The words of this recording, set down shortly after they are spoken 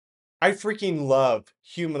I freaking love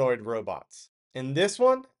humanoid robots, and this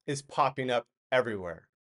one is popping up everywhere.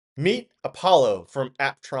 Meet Apollo from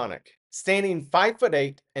Apptronik. Standing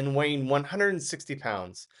 5'8" and weighing 160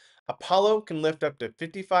 pounds, Apollo can lift up to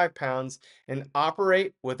 55 pounds and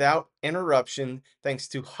operate without interruption thanks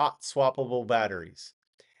to hot swappable batteries.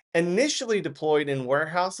 Initially deployed in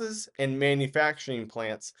warehouses and manufacturing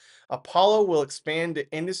plants, Apollo will expand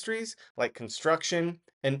to industries like construction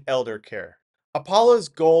and elder care. Apollo's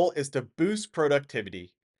goal is to boost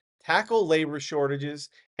productivity, tackle labor shortages,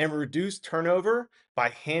 and reduce turnover by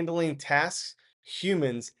handling tasks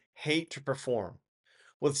humans hate to perform.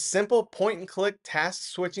 With simple point and click task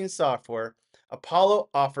switching software, Apollo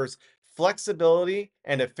offers flexibility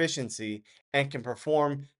and efficiency and can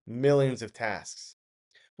perform millions of tasks.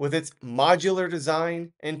 With its modular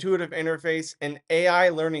design, intuitive interface, and AI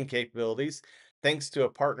learning capabilities, thanks to a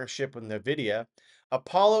partnership with NVIDIA,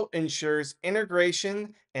 Apollo ensures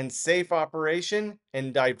integration and safe operation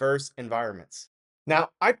in diverse environments.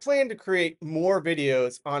 Now, I plan to create more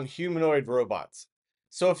videos on humanoid robots.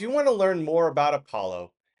 So if you want to learn more about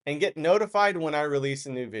Apollo and get notified when I release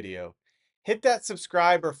a new video, hit that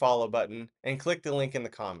subscribe or follow button and click the link in the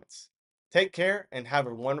comments. Take care and have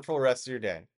a wonderful rest of your day.